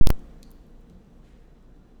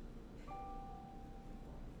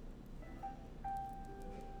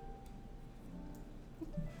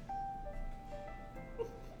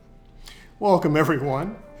Welcome,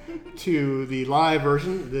 everyone, to the live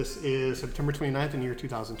version. This is September 29th in the year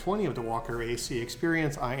 2020 of the WalkerAC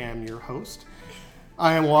experience. I am your host.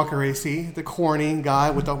 I am WalkerAC, the corny guy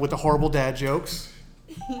with the horrible dad jokes.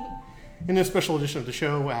 In this special edition of the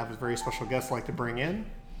show, I have a very special guest I'd like to bring in.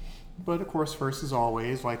 But of course, first as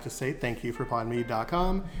always, I'd like to say thank you for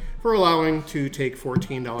podmedia.com for allowing to take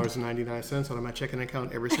 $14.99 out of my checking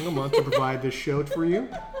account every single month to provide this show for you.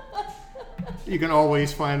 You can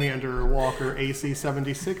always find me under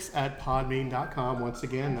WalkerAC76 at podbean.com. Once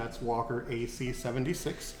again, that's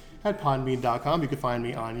WalkerAC76 at podbean.com. You can find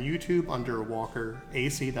me on YouTube under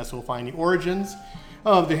WalkerAC. That's where you'll find the origins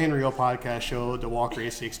of the Henry O podcast show, the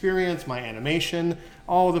WalkerAC experience, my animation,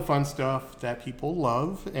 all the fun stuff that people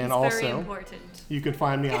love. And it's also, very important. You can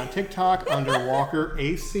find me on TikTok under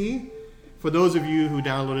WalkerAC. For those of you who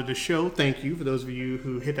downloaded the show, thank you. For those of you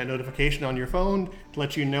who hit that notification on your phone to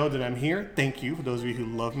let you know that I'm here, thank you. For those of you who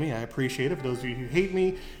love me, I appreciate it. For those of you who hate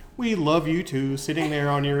me, we love you too. Sitting there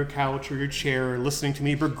on your couch or your chair, listening to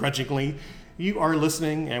me begrudgingly, you are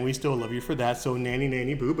listening, and we still love you for that. So nanny,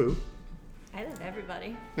 nanny, boo, boo. I love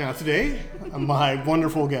everybody. Now today, my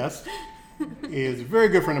wonderful guest is a very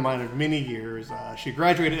good friend of mine of many years. She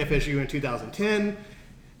graduated FSU in 2010.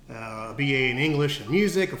 A BA in English and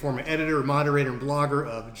Music, a former editor, moderator, and blogger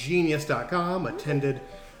of Genius.com, attended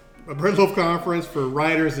a Berlin Conference for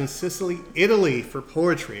writers in Sicily, Italy for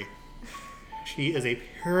poetry. She is a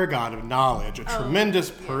paragon of knowledge, a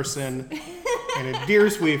tremendous person, and a dear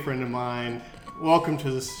sweet friend of mine. Welcome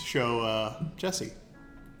to this show, Jessie.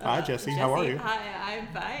 Hi, Jessie. How are you? Hi, I'm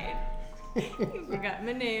fine. You forgot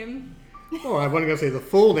my name. Oh, I wasn't going to say the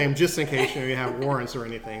full name just in case you have warrants or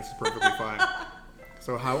anything. It's perfectly fine.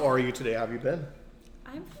 So how are you today? How have you been?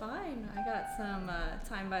 I'm fine. I got some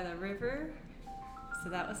time by the river, so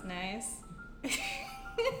that was nice.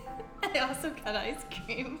 I also got ice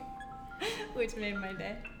cream, which made my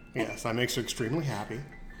day. Yes, that makes her extremely happy.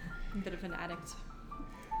 I'm a bit of an addict.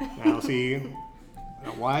 Now, see,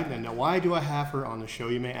 why do I have her on the show,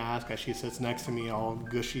 you may ask, as she sits next to me all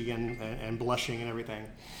gushy and blushing and everything.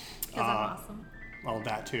 Because I'm awesome. Well,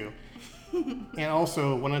 that too. And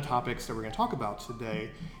also, one of the topics that we're going to talk about today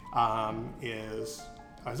is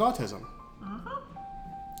autism.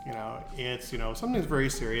 Uh-huh. It's something that's very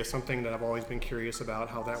serious, something that I've always been curious about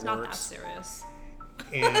how that it's works. Not that serious.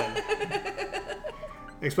 And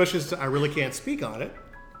especially since I really can't speak on it,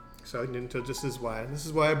 so this is why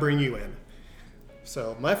I bring you in.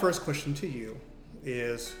 So my first question to you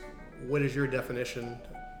is, what is your definition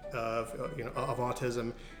of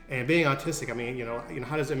autism and being autistic? I mean,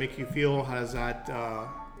 how does it make you feel? How does that,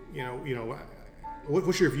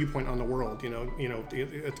 what's your viewpoint on the world?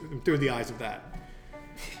 Through the eyes of that.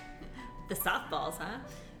 The softballs, huh?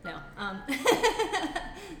 No.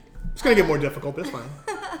 It's gonna get more difficult, but it's fine.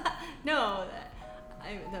 No,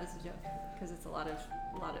 that was a joke because it's a lot of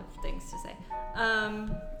things to say.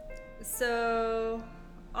 So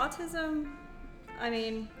autism, I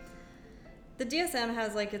mean. The DSM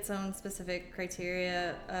has like its own specific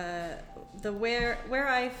criteria. Where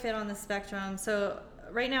I fit on the spectrum. So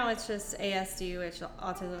right now it's just ASD, which is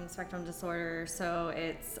autism spectrum disorder. So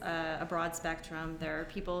it's a broad spectrum. There are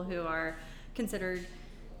people who are considered.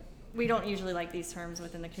 We don't usually like these terms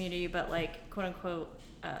within the community, but like quote unquote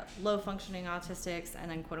low functioning autistics,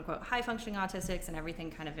 and then quote unquote high functioning autistics, and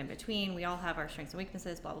everything kind of in between. We all have our strengths and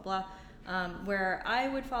weaknesses. Blah blah blah. Where I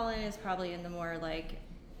would fall in is probably in the more like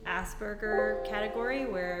Asperger category,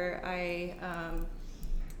 where I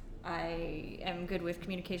am good with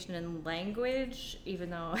communication and language, even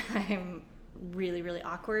though I'm really, really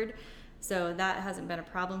awkward. So that hasn't been a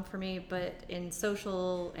problem for me, but in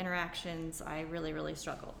social interactions, I really, really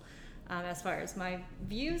struggle. As far as my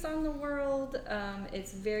views on the world,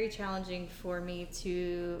 it's very challenging for me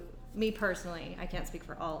personally, I can't speak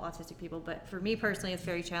for all autistic people, but for me personally, it's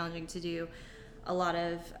very challenging to do a lot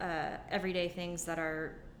of everyday things that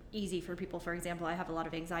are easy for people. For example, I have a lot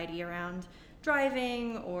of anxiety around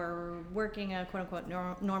driving or working a quote-unquote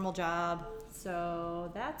normal job.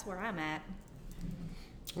 So that's where I'm at.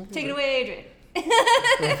 Okay. Take it away, Adrian.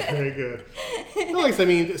 Very good. No, I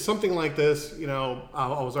mean, something like this,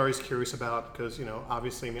 I was always curious about because,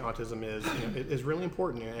 obviously, autism is really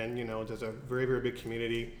important, and, there's a very, very big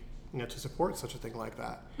community, to support such a thing like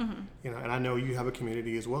that. Mm-hmm. And I know you have a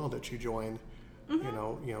community as well that you join.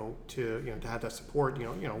 Mm-hmm. To have that support,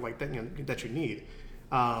 like that, that you need.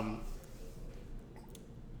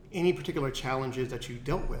 Any particular challenges that you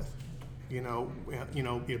dealt with, being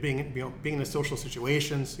in social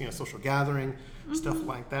situations, social gathering, mm-hmm. stuff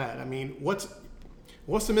like that. I mean, what's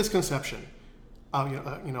the misconception,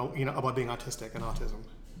 about being autistic and autism?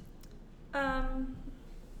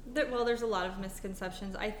 There's a lot of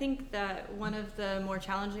misconceptions. I think that one of the more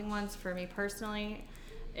challenging ones for me personally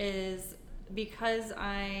is because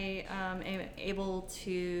I am able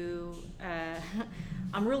to,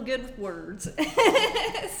 I'm real good with words.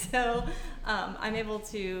 So I'm able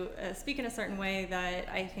to speak in a certain way that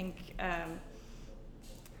I think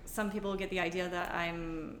some people get the idea that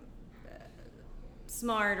I'm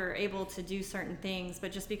smart or able to do certain things,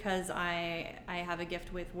 but just because I have a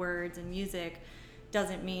gift with words and music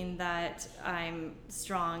doesn't mean that I'm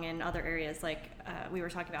strong in other areas. Like we were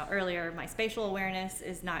talking about earlier, my spatial awareness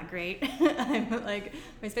is not great. My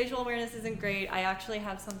spatial awareness isn't great. I actually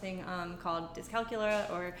have something called dyscalculia,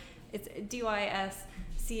 or it's DysCalculia.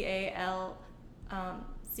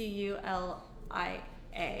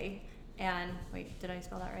 And wait, did I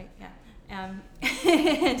spell that right? Yeah.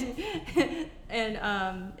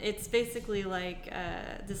 It's basically like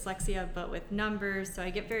dyslexia, but with numbers. So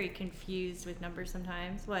I get very confused with numbers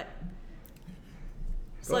sometimes. What?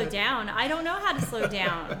 Slow down. I don't know how to slow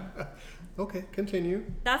down. Okay, continue.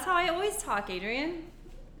 That's how I always talk, Adrian.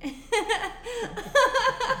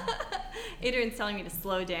 Adrian's telling me to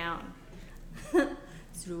slow down.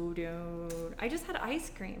 Slow down. I just had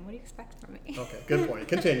ice cream. What do you expect from me? Okay, good point.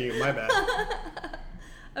 Continue. My bad.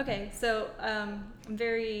 Okay, so I'm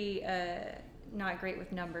very not great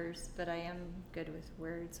with numbers, but I am good with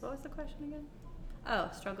words. What was the question again? Oh,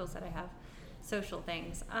 struggles that I have. Social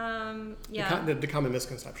things. Yeah. The common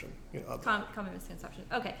misconception. Common misconception.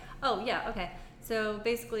 Okay. Oh, yeah, okay. So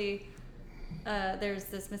basically, there's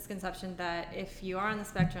this misconception that if you are on the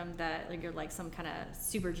spectrum that like, you're like some kind of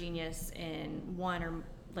super genius in one or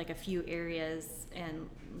like a few areas, and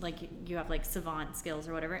like you have like savant skills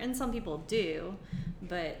or whatever, and some people do,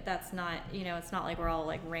 but that's not, it's not like we're all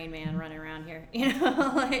like Rain Man running around here,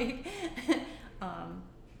 like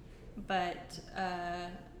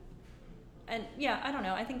and yeah, I don't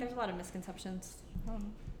know, I think there's a lot of misconceptions. I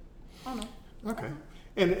don't know. Okay.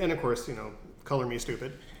 And of course, color me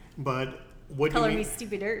stupid, but what color do you me mean,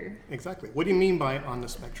 stupider. Exactly. What do you mean by on the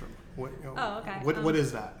spectrum? Okay. What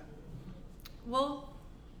is that? Well,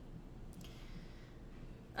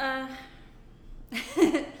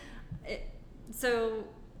 so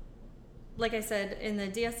like I said, in the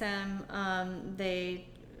DSM,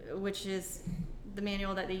 which is the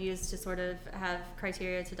manual that they use to sort of have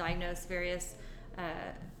criteria to diagnose various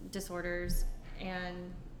disorders,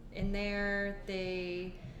 and in there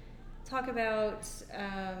they talk about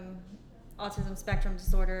autism spectrum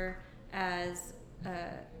disorder as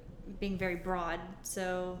being very broad.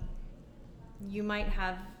 So you might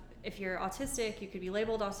have, if you're autistic, you could be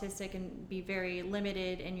labeled autistic and be very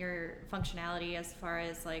limited in your functionality, as far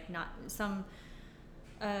as like not some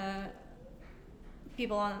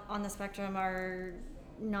people on the spectrum are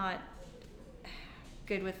not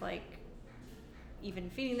good with like even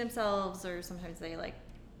feeding themselves, or sometimes they like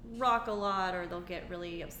rock a lot, or they'll get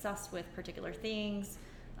really obsessed with particular things.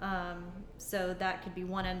 So that could be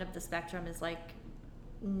one end of the spectrum, is like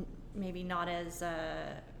maybe not as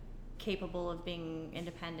capable of being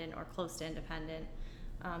independent or close to independent.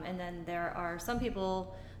 And then there are some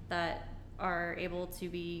people that are able to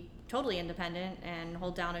be totally independent and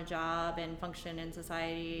hold down a job and function in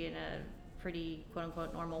society in a pretty quote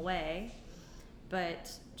unquote normal way,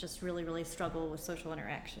 but just really, really struggle with social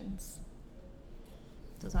interactions.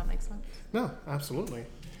 Does that make sense? No, absolutely.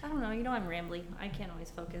 I don't know. I'm rambly. I can't always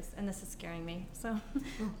focus, and this is scaring me. So.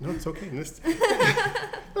 No, it's okay. This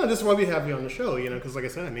is why we have you on the show. Because like I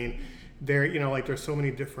said, I mean, there's so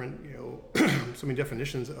many different, so many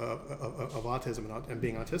definitions of autism and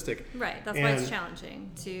being autistic. Right. That's why it's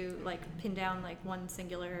challenging to like pin down like one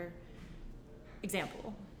singular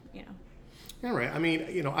example. Yeah, right. I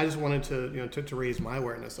mean, I just wanted to raise my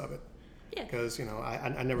awareness of it. Yeah. Because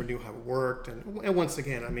I never knew how it worked, and once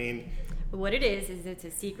again, I mean. What it is it's a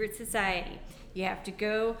secret society. You have to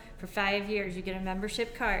go for 5 years. You get a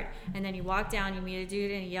membership card, and then you walk down. You meet a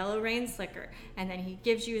dude in a yellow rain slicker, and then he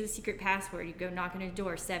gives you the secret password. You go knock on a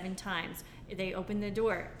door 7 times. They open the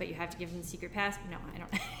door, but you have to give them the secret password. No, I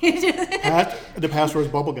don't. The password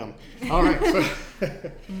is bubblegum. All right. So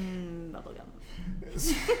Bubblegum.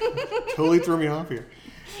 Totally threw me off here.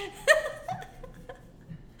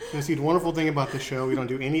 See, the wonderful thing about the show, we don't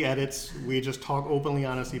do any edits. We just talk openly,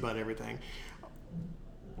 honestly about everything.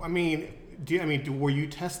 I mean, were you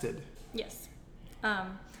tested? Yes.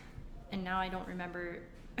 And now I don't remember.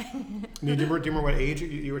 Do you remember what age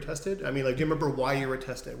you were tested? I mean, like, do you remember why you were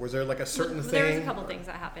tested? Was there like a certain thing? There was a couple things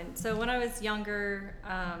that happened. So when I was younger,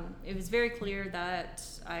 it was very clear that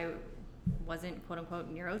I wasn't quote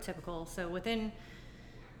unquote neurotypical. So within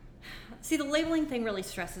See, the labeling thing really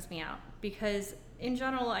stresses me out because in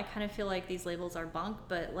general, I kind of feel like these labels are bunk,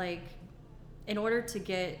 but like in order to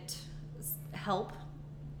get help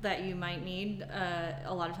that you might need,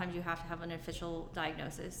 a lot of times you have to have an official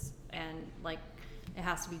diagnosis and like it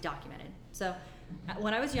has to be documented. So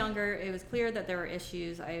when I was younger, it was clear that there were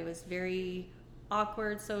issues. I was very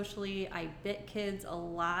awkward socially. I bit kids a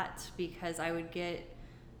lot because I would get,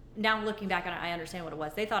 now looking back on it, I understand what it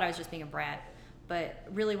was. They thought I was just being a brat. But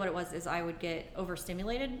really what it was is I would get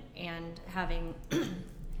overstimulated, and having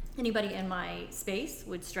anybody in my space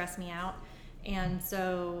would stress me out. And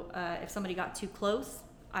so if somebody got too close,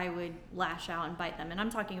 I would lash out and bite them. And I'm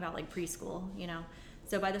talking about like preschool, you know.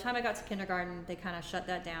 So by the time I got to kindergarten, they kind of shut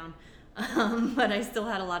that down. But I still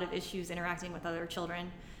had a lot of issues interacting with other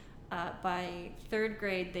children. By third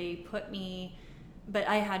grade, they put me, but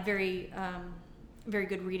I had very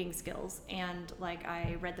good reading skills, and like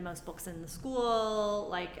I read the most books in the school.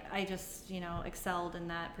 Like I just, you know, excelled in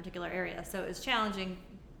that particular area. So it was challenging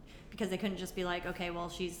because they couldn't just be like, okay, well,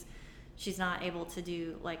 she's not able to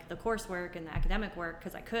do like the coursework and the academic work,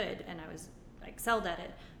 because I could, and I excelled at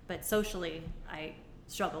it, but socially I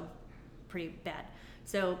struggled pretty bad.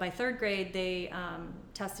 So by third grade, they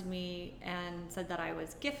tested me and said that I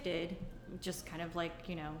was gifted, just kind of like,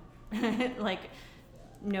 you know, like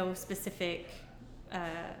no specific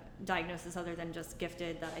diagnosis other than just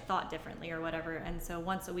gifted, that I thought differently or whatever. And so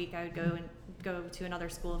once a week I would go to another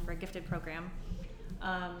school for a gifted program,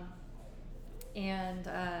 and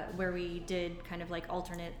where we did kind of like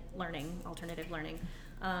alternative learning.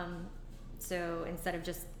 So instead of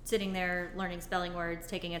just sitting there learning spelling words,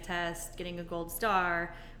 taking a test, getting a gold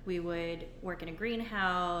star, we would work in a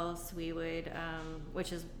greenhouse. We would,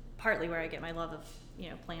 which is partly where I get my love of, you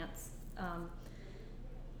know, plants.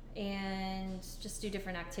 And just do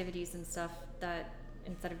different activities and stuff, that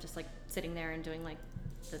instead of just like sitting there and doing like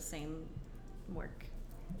the same work.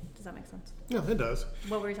 Does that make sense? Yeah, it does.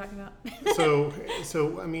 What were we talking about?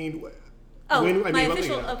 so I mean, my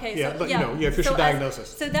official, okay, yeah, so but, yeah, you know, your official diagnosis.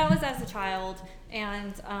 So that was as a child,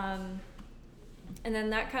 and then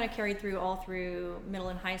that kind of carried through all through middle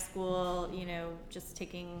and high school, you know, just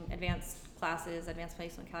taking advanced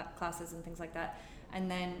placement classes and things like that.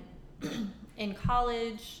 And then in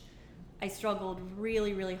college, I struggled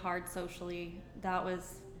really, really hard socially. That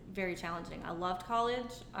was very challenging. I loved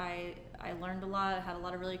college. I learned a lot. I had a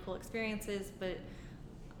lot of really cool experiences, but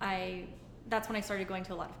that's when I started going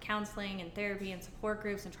to a lot of counseling and therapy and support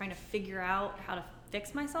groups and trying to figure out how to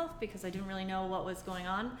fix myself, because I didn't really know what was going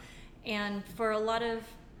on. And for a lot of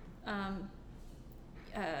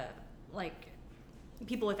like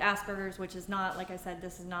people with Asperger's, which is not, like I said,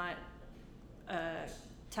 this is not a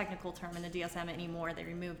technical term in the DSM anymore. They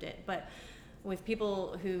removed it. But with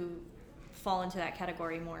people who fall into that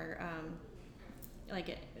category more,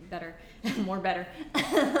 better,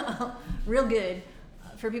 real good.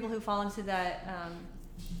 For people who fall into that,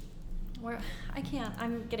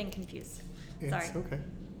 I'm getting confused. Sorry. It's okay.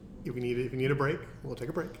 If you need a break, we'll take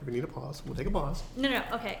a break. If you need a pause, we'll take a pause. No,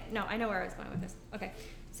 okay. No, I know where I was going with this. Okay.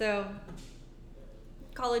 So,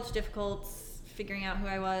 college difficult, figuring out who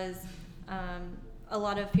I was. A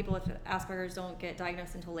lot of people with Asperger's don't get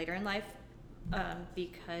diagnosed until later in life,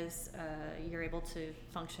 because you're able to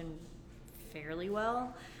function fairly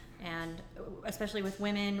well. And especially with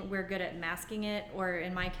women, we're good at masking it, or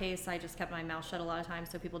in my case, I just kept my mouth shut a lot of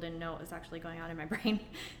times so people didn't know what was actually going on in my brain.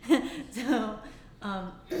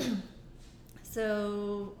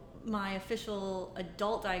 So my official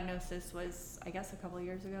adult diagnosis was, I guess, a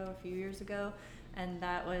few years ago, and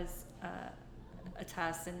that was a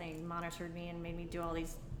test, and they monitored me and made me do all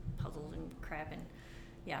these puzzles and crap, and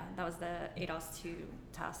yeah, that was the ADOS-2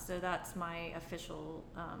 test. So that's my official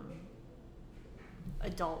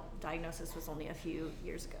adult diagnosis, was only a few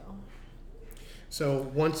years ago.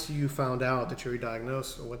 So once you found out that you were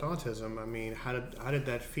diagnosed with autism, I mean, how did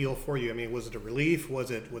that feel for you? I mean, was it a relief?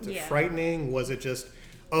 Was it frightening? Was it just,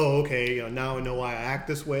 oh, okay, you know, now I know why I act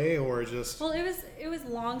this way, or just? Well, it was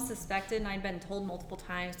long suspected, and I'd been told multiple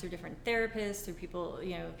times through different therapists, through people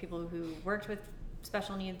who worked with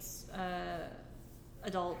special needs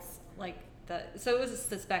adults, like that. So it was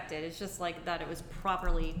suspected. It's just like that it was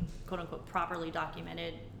properly, quote unquote, properly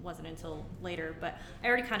documented wasn't until later. But I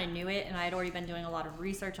already kind of knew it, and I had already been doing a lot of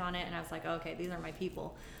research on it, and I was like, okay, these are my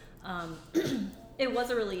people. It was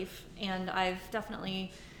a relief, and I've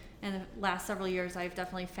definitely, in the last several years, I've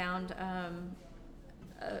definitely found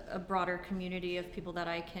a broader community of people that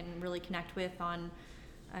I can really connect with on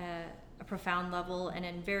a profound level and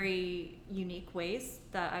in very unique ways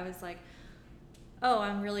that I was like, oh,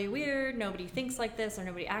 I'm really weird, nobody thinks like this, or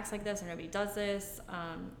nobody acts like this, or nobody does this.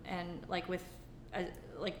 And like with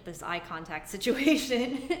like this eye contact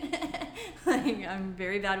situation. Like I'm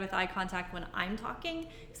very bad with eye contact when I'm talking.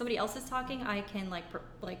 If somebody else is talking, I can like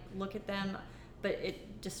look at them, but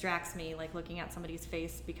it distracts me, like looking at somebody's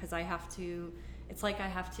face, because it's like I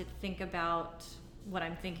have to think about what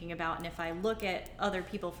I'm thinking about. And if I look at other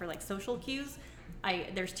people for like social cues,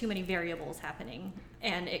 there's too many variables happening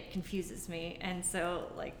and it confuses me. And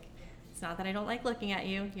so like, it's not that I don't like looking at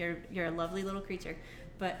you. You're a lovely little creature,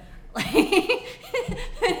 but like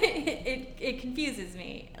it confuses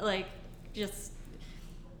me. Like, just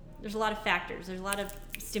there's a lot of factors. There's a lot of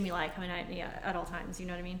stimuli coming at me at all times. You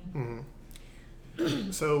know what I mean?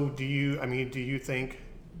 Mm-hmm. So do you think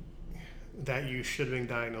that you should have been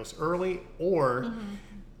diagnosed early, or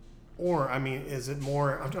I mean, is it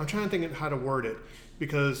more? I'm trying to think of how to word it,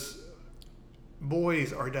 because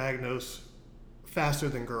boys are diagnosed faster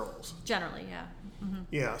than girls. Generally, yeah. Mm-hmm.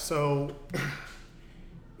 Yeah. So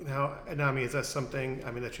now, I mean, is that something?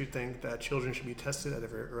 I mean, that you think that children should be tested at a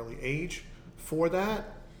very early age for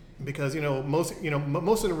that? Because most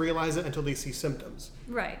of them realize it until they see symptoms.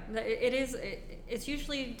 Right. It's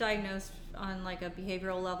usually diagnosed on like a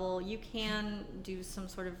behavioral level. You can do some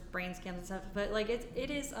sort of brain scans and stuff, but like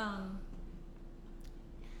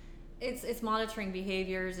it's monitoring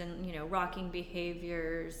behaviors and rocking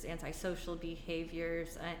behaviors, antisocial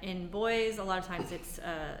behaviors. In boys, a lot of times it's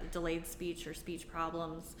delayed speech or speech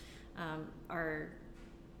problems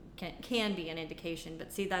can be an indication.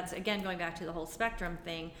 But see, that's again going back to the whole spectrum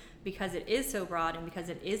thing, because it is so broad and because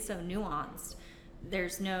it is so nuanced.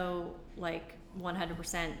 There's no like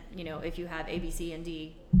 100%, if you have A, B, C, and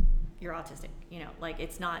D, you're autistic. Like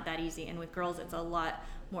it's not that easy. And with girls, it's a lot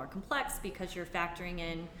more complex, because you're factoring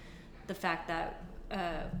in the fact that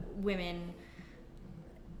women,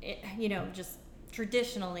 just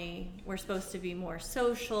traditionally, we're supposed to be more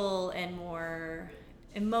social and more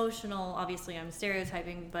emotional. Obviously, I'm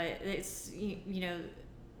stereotyping, but it's,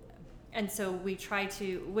 and so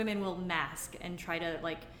women will mask and try to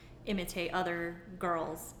like imitate other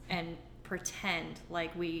girls and pretend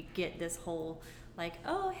like we get this whole like,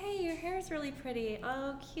 oh, hey, your hair's really pretty.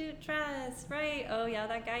 Oh, cute dress, right? Oh, yeah,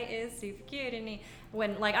 that guy is super cute. And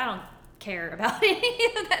when like, I don't care about any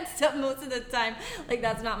of that stuff most of the time. Like,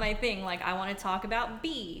 that's not my thing. Like, I want to talk about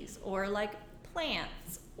bees or like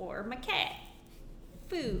plants or my cat,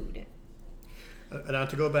 food. And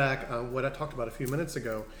to go back on what I talked about a few minutes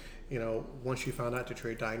ago, once you found out that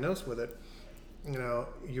you're diagnosed with it,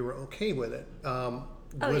 you were okay with it.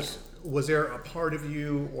 Was there a part of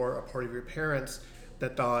you or a part of your parents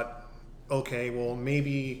that thought, okay, well,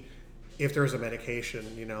 maybe if there's a medication,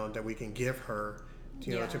 that we can give her,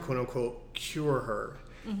 to quote unquote cure her?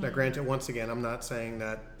 Mm-hmm. Now, granted, once again, I'm not saying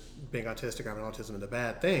that being autistic or having autism is a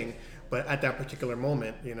bad thing, but at that particular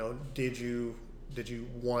moment, did you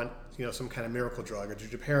want, some kind of miracle drug, or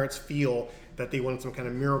did your parents feel that they wanted some kind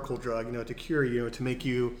of miracle drug, to cure you, to make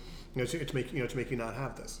you, to make you not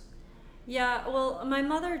have this? Yeah, well, my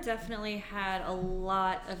mother definitely had a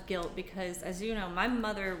lot of guilt, because, as you know, my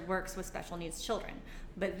mother works with special needs children,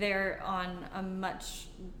 but they're on a much,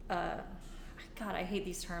 God, I hate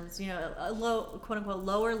these terms, a low, quote unquote,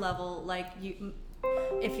 lower level. Like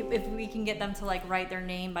if we can get them to like write their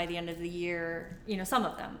name by the end of the year, some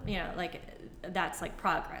of them, like that's like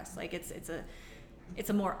progress. Like it's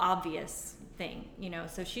a more obvious thing,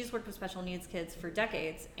 So she's worked with special needs kids for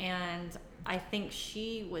decades, and I think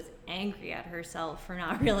she was angry at herself for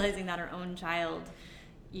not realizing that her own child,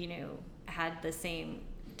 had the same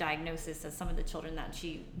diagnosis as some of the children that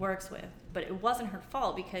she works with. But it wasn't her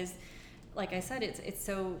fault, because, like I said, it's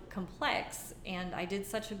so complex, and I did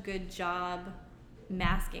such a good job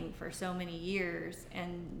masking for so many years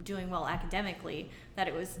and doing well academically that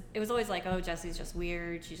it was always like, oh, Jessie's just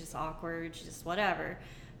weird, she's just awkward, she's just whatever.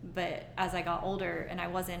 But as I got older and I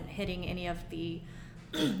wasn't hitting any of the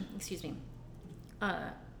excuse me,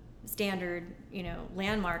 standard,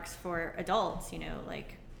 landmarks for adults,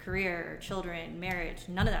 like career, children, marriage,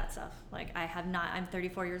 none of that stuff. Like I'm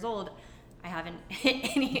 34 years old. I haven't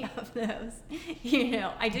hit any of those.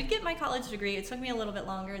 I did get my college degree. It took me a little bit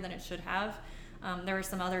longer than it should have. There was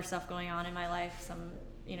some other stuff going on in my life, some,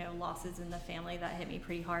 losses in the family that hit me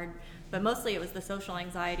pretty hard. But mostly it was the social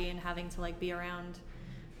anxiety and having to like be around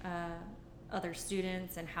other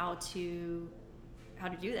students and how to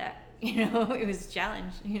do that. It was a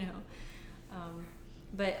challenge,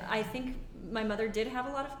 But I think my mother did have a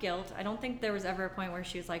lot of guilt. I don't think there was ever a point where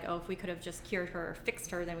she was like, oh, if we could have just cured her or fixed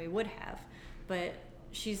her, then we would have. But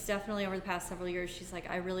she's definitely, over the past several years, she's like,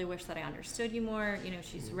 I really wish that I understood you more.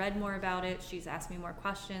 She's read more about it. She's asked me more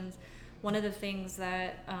questions. One of the things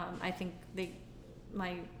that I think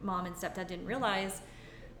my mom and stepdad didn't realize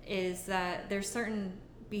is that there's certain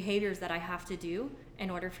behaviors that I have to do in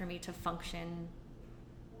order for me to function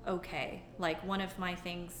okay. Like one of my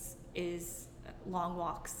things is long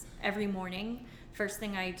walks every morning. First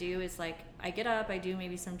thing I do is like I get up, I do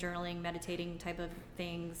maybe some journaling, meditating type of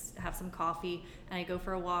things, have some coffee, and I go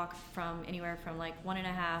for a walk from anywhere from like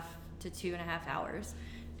 1.5 to 2.5 hours.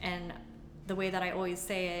 And the way that I always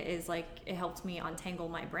say it is like it helped me untangle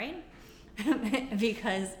my brain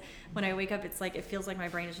because when I wake up, it's like it feels like my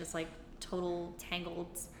brain is just like total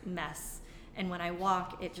tangled mess. And when I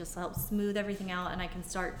walk, it just helps smooth everything out, and I can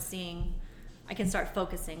start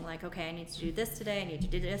focusing like, okay, I need to do this today, I need to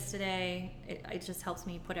do this today. It just helps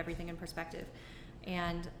me put everything in perspective.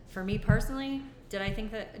 And for me personally, did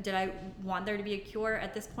I want there to be a cure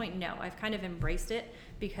at this point? No, I've kind of embraced it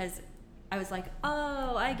because I was like,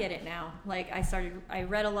 oh, I get it now. Like I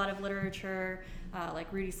read a lot of literature,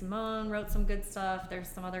 like Rudy Simone wrote some good stuff. There's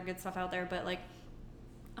some other good stuff out there, but like,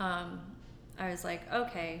 I was like,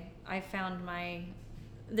 okay, I found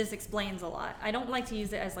this explains a lot. I don't like to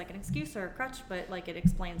use it as like an excuse or a crutch, but like it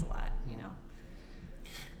explains a lot, you know?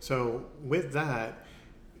 So with that,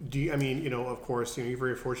 of course, you're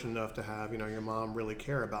very fortunate enough to have, your mom really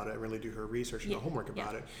care about it, really do her research and her homework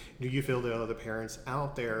about it. Do you feel there are other parents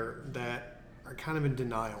out there that are kind of in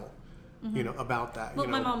denial, about that? Well,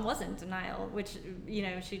 my mom was in denial, which,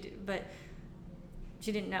 she did, but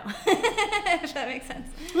she didn't know, if that makes sense.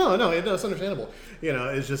 No, it's understandable.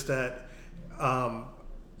 It's just that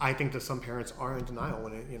I think that some parents are in denial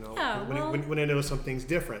when they know something's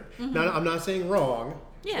different. Mm-hmm. Now, I'm not saying wrong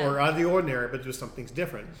or out of the ordinary, but just something's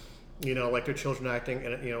different. Like their children acting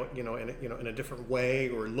in a different way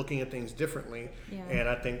or looking at things differently. Yeah. And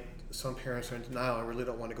I think some parents are in denial and really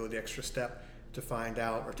don't want to go the extra step to find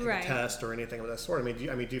out or take a test or anything of that sort. Do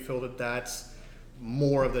you feel that that's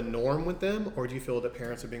more of the norm with them, or do you feel that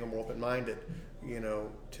parents are being more open-minded,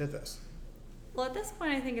 to this? Well, at this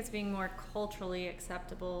point, I think it's being more culturally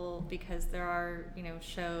acceptable because there are,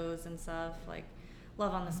 shows and stuff like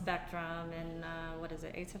Love on the Spectrum and what is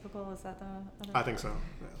it, Atypical? Is that the other? I think so.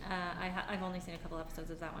 Yeah. I've only seen a couple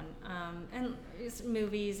episodes of that one, and it's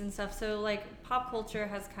movies and stuff. So like pop culture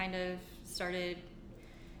has kind of started,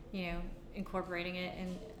 incorporating it,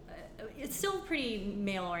 and it's still pretty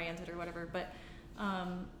male-oriented or whatever, but.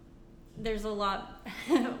 There's a lot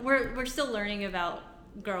we're still learning about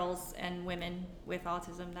girls and women with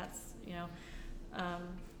autism. That's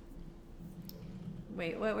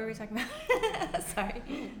wait, what were we talking about? Sorry.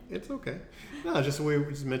 It's okay. No, just we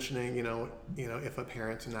were just mentioning, if a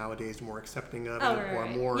parent nowadays more accepting of it or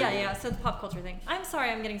more. Yeah. So the pop culture thing. I'm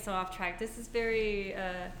sorry, I'm getting so off track. This is very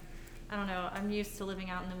I don't know. I'm used to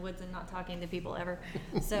living out in the woods and not talking to people ever.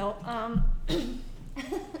 So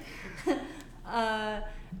I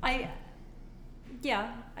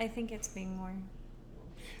think it's being more.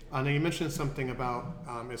 Now you mentioned something about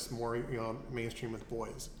it's more mainstream with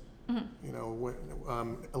boys.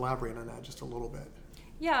 Mm-hmm. Elaborate on that just a little bit.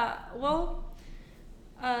 Yeah, well,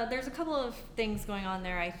 there's a couple of things going on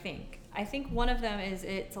there. I think one of them is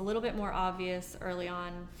it's a little bit more obvious early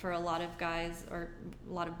on for a lot of guys or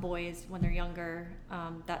a lot of boys when they're younger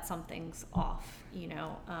that something's off.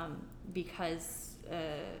 Because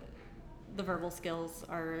the verbal skills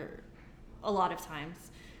are a lot of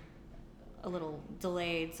times a little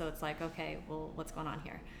delayed, so it's like, okay, well, what's going on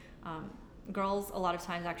here? Girls a lot of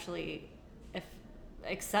times actually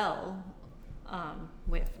excel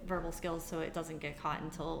with verbal skills, so it doesn't get caught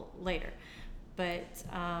until later. But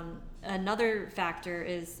another factor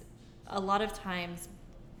is a lot of times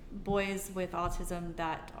boys with autism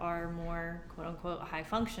that are more quote-unquote high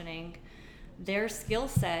functioning, their skill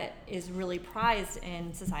set is really prized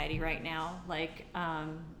in society right now. Like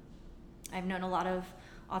I've known a lot of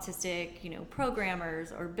autistic,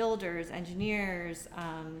 programmers or builders, engineers,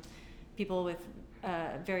 people with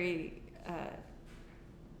very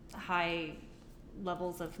high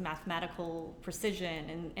levels of mathematical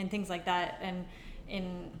precision and things like that. And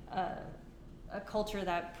in a culture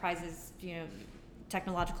that prizes,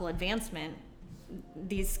 technological advancement,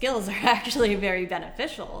 these skills are actually very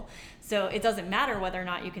beneficial. So it doesn't matter whether or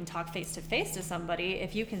not you can talk face to face to somebody.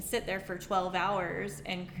 If you can sit there for 12 hours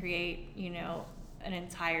and create, an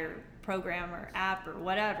entire program or app or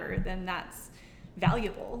whatever, then that's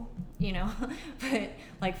valuable, But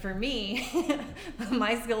like for me,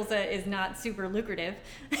 my skill set is not super lucrative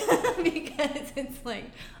because it's like,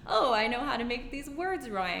 oh, I know how to make these words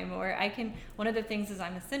rhyme, or one of the things is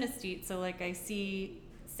I'm a synesthete, so like I see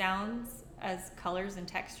sounds as colors and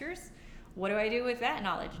textures, what do I do with that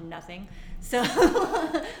knowledge? Nothing. So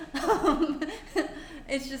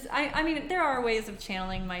it's just, I mean, there are ways of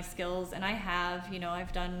channeling my skills, and I have,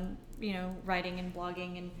 I've done, writing and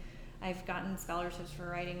blogging, and I've gotten scholarships for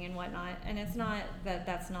writing and whatnot. And it's not that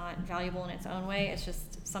that's not valuable in its own way. It's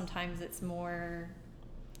just sometimes it's more,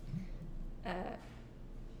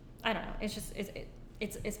 I don't know. It's just,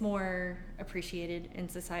 it's more appreciated in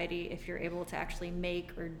society if you're able to actually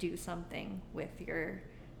make or do something with your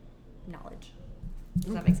knowledge.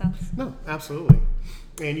 Does that make sense? No, absolutely.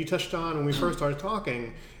 And you touched on, when we first started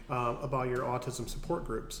talking, about your autism support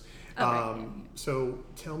groups. Okay. So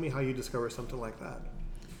tell me how you discovered something like that.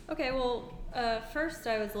 Okay, well, first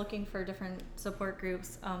I was looking for different support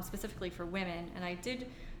groups, specifically for women, and I did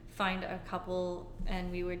find a couple,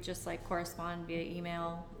 and we would just like correspond via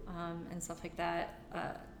email and stuff like that.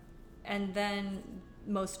 And then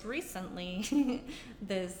most recently,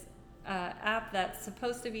 this app that's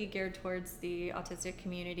supposed to be geared towards the autistic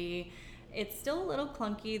community. It's still a little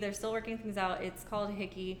clunky. They're still working things out. It's called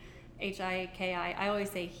Hickey, Hiki. I always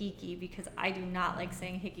say Hiki because I do not like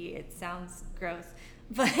saying Hickey. It sounds gross,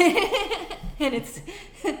 but and it's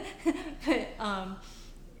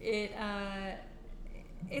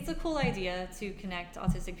it's a cool idea to connect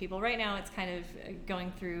autistic people. Right now, it's kind of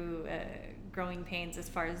going through growing pains as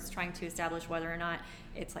far as trying to establish whether or not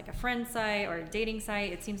it's like a friend site or a dating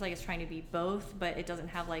site. It seems like it's trying to be both, but it doesn't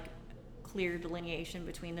have like clear delineation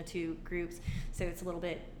between the two groups. So it's a little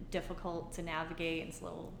bit difficult to navigate, and it's a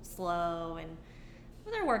little slow, and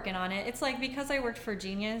they're working on it. It's like, because I worked for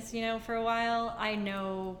Genius, for a while, I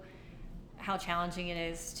know how challenging it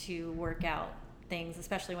is to work out things,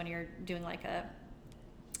 especially when you're doing like a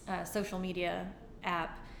social media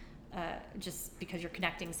app. Just because you're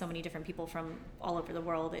connecting so many different people from all over the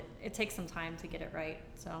world, it takes some time to get it right.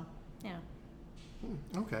 So, yeah.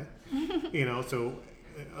 Okay.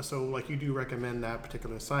 So like you do recommend that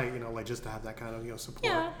particular site, like just to have that kind of support.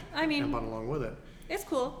 Yeah, I mean, and brought along with it. It's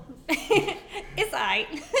cool. It's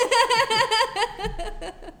aight.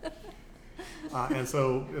 And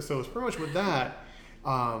so it's pretty much with that.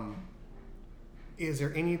 Is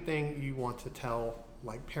there anything you want to tell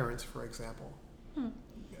like parents, for example?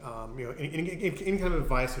 Any kind of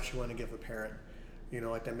advice that you want to give a parent,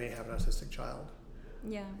 like that may have an autistic child.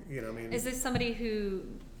 Yeah. I mean, is this somebody who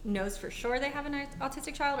knows for sure they have an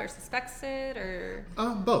autistic child, or suspects it, or?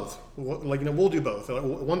 Both. We'll do both.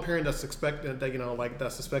 One parent that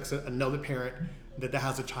suspects it, another parent that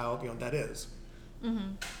has a child, that is.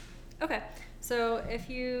 Mm-hmm. Okay. So if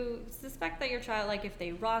you suspect that your child, like if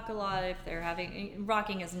they rock a lot, if they're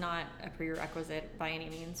rocking is not a prerequisite by any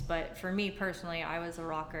means, but for me personally, I was a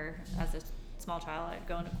rocker as a small child. I'd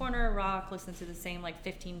go in a corner, rock, listen to the same like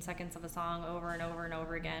 15 seconds of a song over and over and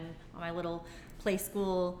over again on my little play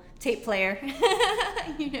school tape player,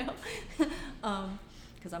 because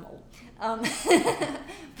I'm old.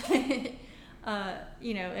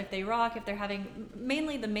 If they rock, if they're having,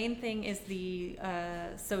 mainly the main thing is the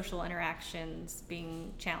social interactions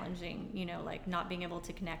being challenging, like not being able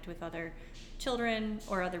to connect with other children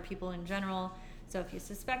or other people in general. So if you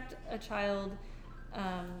suspect a child,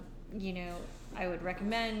 I would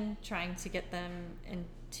recommend trying to get them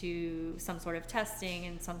into some sort of testing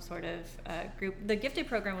and some sort of group. The gifted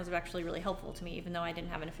program was actually really helpful to me, even though I didn't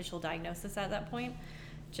have an official diagnosis at that point.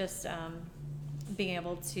 Just being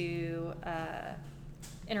able to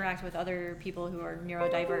interact with other people who are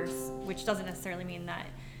neurodiverse, which doesn't necessarily mean that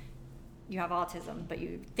you have autism, but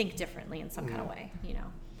you think differently in some kind of way,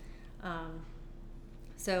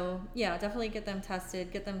 So yeah, definitely get them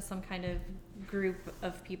tested, get them some kind of group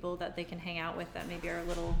of people that they can hang out with that maybe are a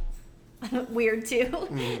little weird too.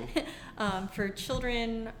 Mm-hmm. For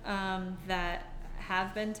children that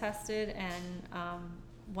have been tested and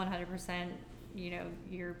 100%,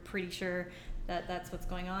 you're pretty sure that that's what's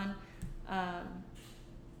going on.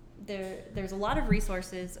 There's a lot of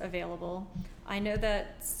resources available. I know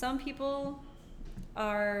that some people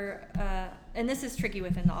are, and this is tricky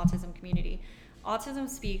within the autism community, Autism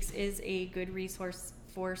Speaks is a good resource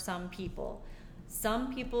for some people.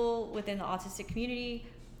 Some people within the autistic community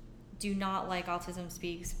do not like Autism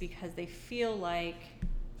Speaks because they feel like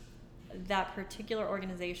that particular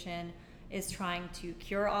organization is trying to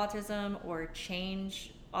cure autism or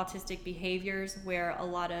change autistic behaviors, where a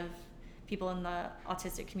lot of people in the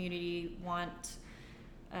autistic community want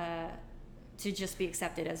to just be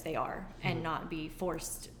accepted as they are and not be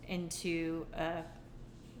forced into a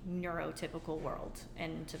neurotypical world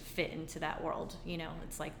and to fit into that world.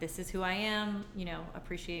 It's like, this is who I am,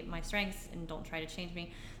 appreciate my strengths and don't try to change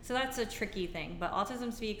me. So that's a tricky thing, but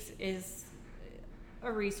Autism Speaks is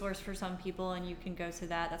a resource for some people, and you can go to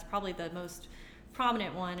that. That's probably the most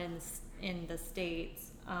prominent one in the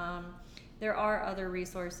States. There are other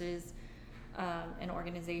resources and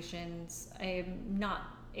organizations. I'm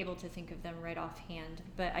not able to think of them right offhand,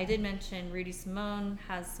 but I did mention Rudy Simone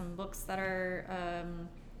has some books that are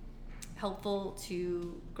helpful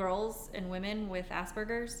to girls and women with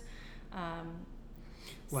Asperger's.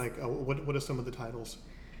 What are some of the titles?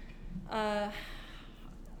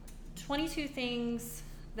 22 things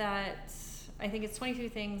that I think it's 22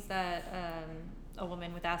 things that a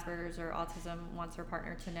woman with Asperger's or autism wants her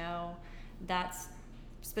partner to know. That's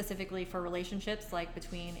specifically for relationships, like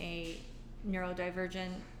between a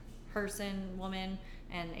neurodivergent woman,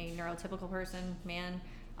 and a neurotypical person, man.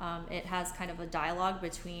 It has kind of a dialogue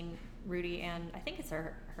between Rudy and I think it's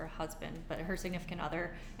her husband, but her significant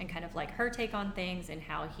other, and kind of like her take on things and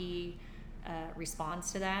how he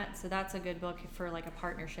responds to that. So that's a good book for like a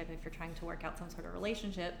partnership if you're trying to work out some sort of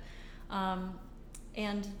relationship.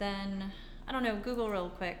 And then I don't know, Google real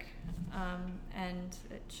quick, and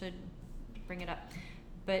it should bring it up.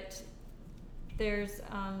 But there's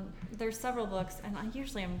several books, and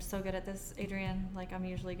I'm so good at this, Adrienne. Like I'm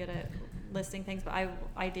usually good at listing things, but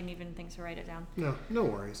I didn't even think to write it down. No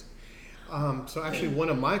worries. So actually, one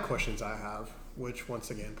of my questions I have, which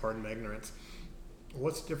once again, pardon my ignorance,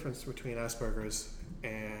 what's the difference between Asperger's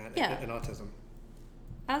and autism?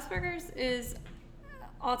 Asperger's is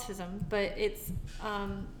autism, but it's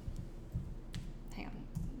hang on,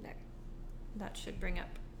 there. That should bring up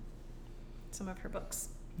some of her books.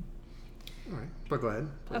 All right, but go ahead,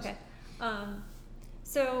 please. Okay.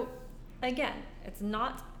 So again, it's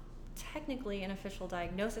not technically an official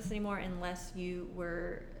diagnosis anymore unless you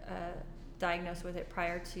were diagnosed with it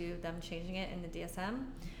prior to them changing it in the DSM.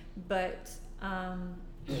 But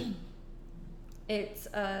it's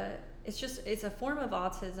a form of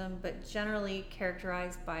autism, but generally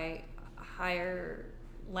characterized by higher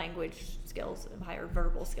language skills, higher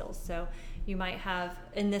verbal skills. So you might have,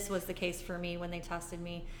 and this was the case for me when they tested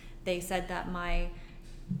me, they said that my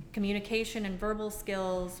communication and verbal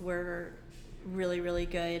skills were really, really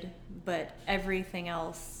good, but everything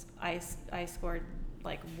else I scored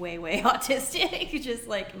like way autistic. Just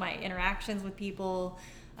like my interactions with people,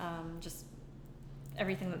 just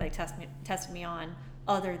everything that they tested me on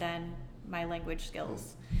other than my language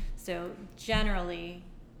skills. So generally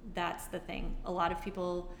that's the thing. A lot of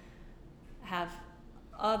people have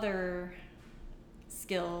other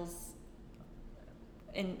skills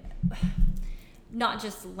in not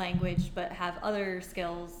just language, but have other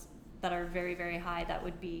skills that are very, very high that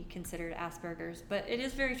would be considered Asperger's. But it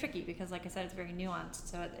is very tricky because, like I said, it's very nuanced.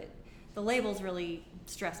 So the labels really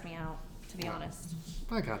stress me out, to be honest.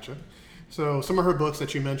 I gotcha. So some of her books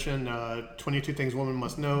that you mentioned, 22 Things a Woman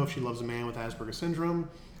Must Know If She Loves a Man with Asperger's Syndrome,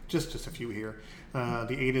 just a few here.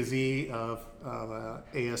 The A to Z of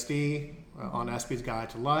ASD, on Aspie's Guide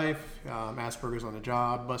to Life, Asperger's on the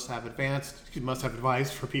Job, must have advice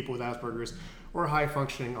for people with Asperger's or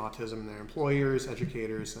high-functioning autism and their employers,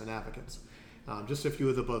 educators, and advocates. Just a few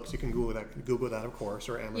of the books. You can Google that, of course,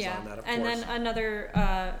 or Amazon that, of course. And then another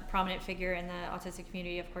prominent figure in the autistic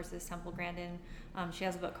community, of course, is Temple Grandin. She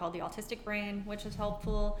has a book called The Autistic Brain, which is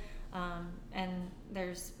helpful. And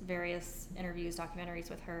there's various interviews, documentaries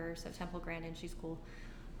with her. So Temple Grandin, she's cool.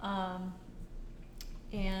 And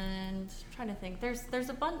I'm trying to think. There's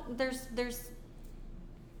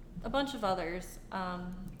a bunch of others,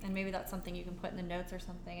 and maybe that's something you can put in the notes or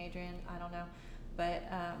something, Adrienne. I don't know, but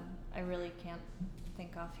I really can't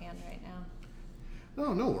think offhand right now.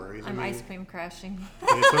 No worries. I'm ice cream crashing.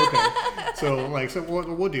 It's okay. So what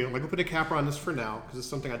we'll do, we'll put a capper on this for now, because it's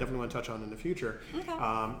something I definitely want to touch on in the future. Okay.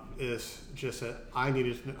 Is just that I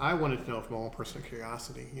wanted to know from my own personal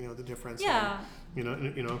curiosity, the difference. Yeah.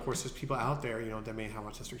 And, of course, there's people out there, that may have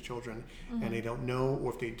autistic children, and they don't know,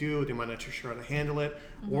 or if they do, they might not be sure how to handle it,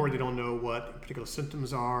 or they don't know what particular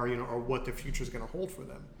symptoms are, or what the future is going to hold for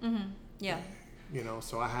them. Mm-hmm. Yeah.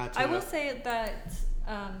 So I had to. I will say that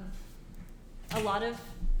a lot of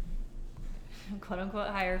quote-unquote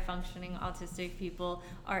higher functioning autistic people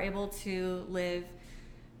are able to live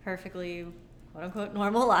perfectly quote-unquote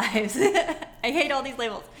normal lives. I hate all these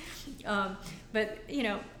labels. But,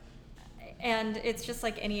 and it's just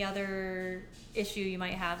like any other issue you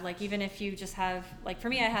might have. Like even if you just have, like for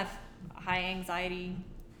me, I have high anxiety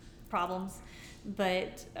problems,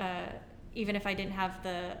 but even if I didn't have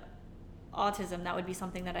the autism, that would be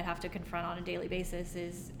something that I have to confront on a daily basis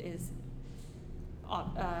is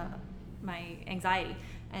my anxiety.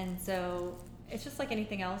 And so it's just like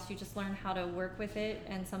anything else, you just learn how to work with it.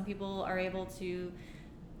 And some people are able to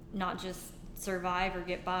not just survive or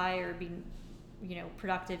get by or be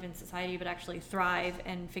productive in society, but actually thrive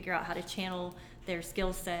and figure out how to channel their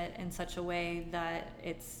skill set in such a way that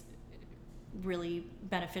it's really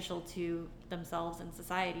beneficial to themselves and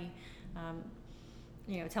society.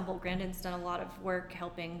 Temple Grandin's done a lot of work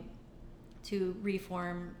helping to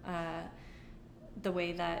reform the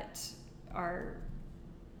way that our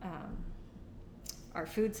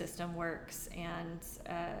food system works, and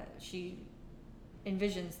she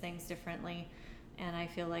envisions things differently. And I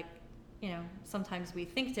feel like, sometimes we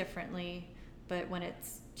think differently, but when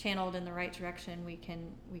it's channeled in the right direction, we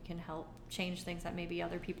can help change things that maybe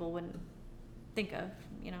other people wouldn't think of.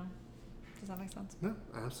 Does that make sense? No,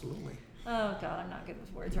 absolutely. Oh God, I'm not good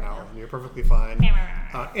with words right now. No, you're perfectly fine.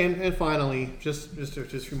 And finally, just a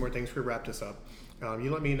few more things before we wrap this up.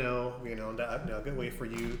 You let me know, a good way for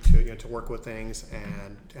you to work with things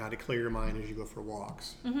and how to clear your mind as you go for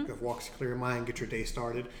walks. Mm-hmm. Go for walks to clear your mind, get your day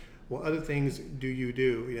started. What other things do you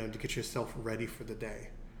do, to get yourself ready for the day?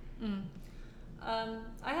 I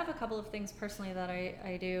have a couple of things personally that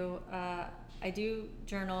I do. I do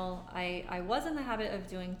journal. I was in the habit of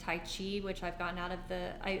doing Tai Chi, which I've gotten out of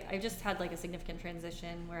I just had like a significant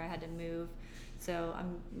transition where I had to move. So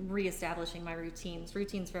I'm reestablishing my routines.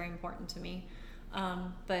 Routine's very important to me.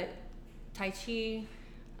 But Tai Chi,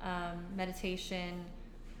 meditation,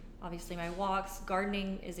 obviously my walks,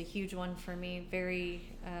 gardening is a huge one for me. Very,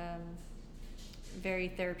 very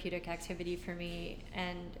therapeutic activity for me.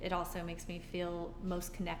 And it also makes me feel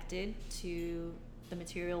most connected to the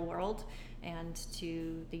material world and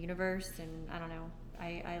to the universe. And I don't know,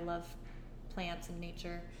 I love plants and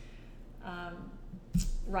nature.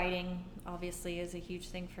 Writing obviously is a huge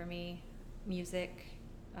thing for me. Music,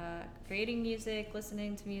 creating music,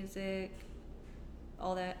 listening to music,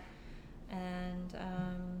 all that. And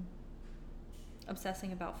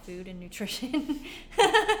obsessing about food and nutrition.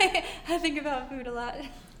 I think about food a lot.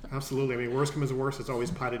 Absolutely. I mean, worst comes to worst, it's always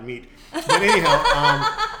potted meat. But anyhow,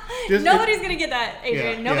 nobody's going to get that,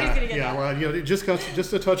 Adrian. Nobody's going to get that. Yeah, well, just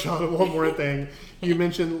to touch on one more thing. You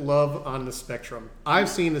mentioned Love on the Spectrum. I've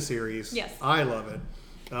seen the series. Yes. I love it.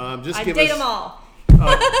 I date them all.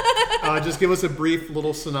 Just give us a brief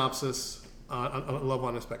little synopsis on Love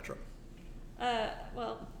on the Spectrum.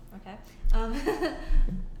 Well, okay.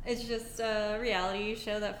 It's just a reality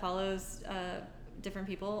show that follows different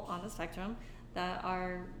people on the spectrum that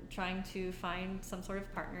are trying to find some sort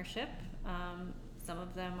of partnership. Some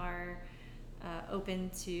of them are open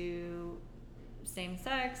to same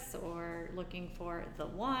sex or looking for the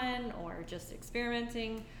one or just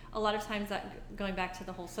experimenting. A lot of times, that going back to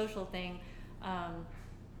the whole social thing,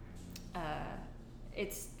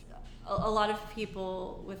 it's a lot of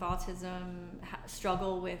people with autism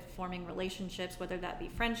struggle with forming relationships, whether that be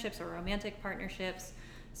friendships or romantic partnerships.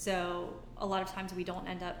 So a lot of times we don't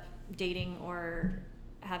end up dating or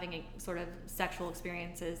having a sort of sexual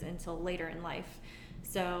experiences until later in life.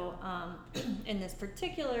 So in this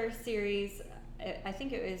particular series, I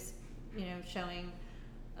think it was, showing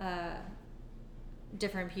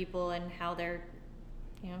different people and how they're,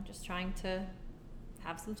 just trying to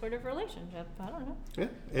have some sort of relationship. I don't know. Yeah,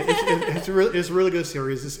 it's a really good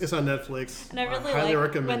series. It's on Netflix. And I really highly like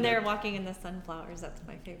recommend when they're it. Walking in the sunflowers. That's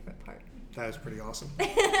my favorite part. That is pretty awesome.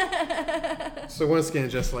 So once again,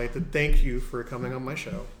 just like to thank you for coming on my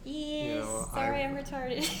show. Yes. Sorry, I'm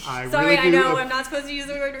retarded. Really I know I'm not supposed to use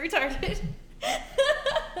the word retarded.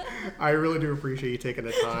 I really do appreciate you taking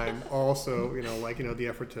the time. Also, the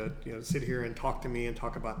effort to sit here and talk to me and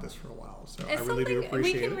talk about this for a while. So it's I really do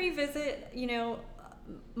appreciate it. We can revisit,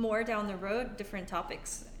 more down the road, different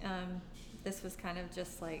topics. This was kind of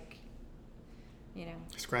just like,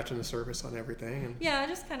 scratching the surface on everything. And yeah,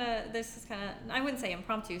 just kind of. This is kind of. I wouldn't say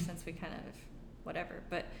impromptu since we kind of whatever,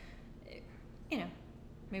 but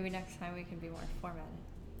maybe next time we can be more formatted.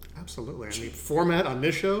 Absolutely. I mean, format on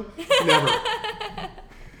this show? Never.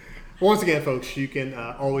 Once again, folks, you can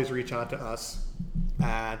always reach out to us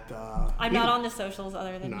at... I'm not on the socials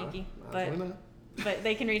other than Nikki. Not. But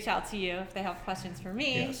they can reach out to you if they have questions for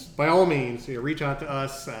me. Yes. By all means, reach out to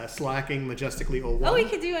us, Slacking Majestically 01. Oh, we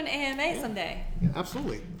could do an AMA someday. Yeah,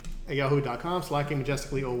 absolutely. At yahoo.com, Slacking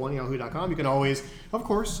Majestically 01, yahoo.com. You can always, of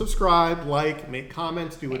course, subscribe, like, make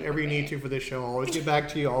comments, do whatever you need to for this show. I'll always get back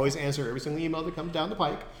to you. Always answer every single email that comes down the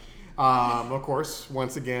pike. Of course,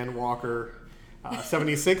 once again, Walker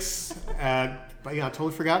 76. But I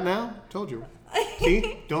totally forgot now. Told you.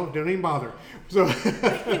 See, don't even bother. So,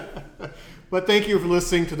 but thank you for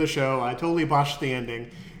listening to the show. I totally botched the ending,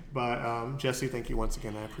 but Jessie, thank you once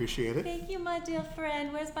again. I appreciate it. Thank you, my dear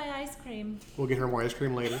friend. Where's my ice cream? We'll get her more ice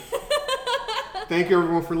cream later. Thank you,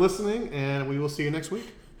 everyone, for listening, and we will see you next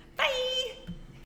week.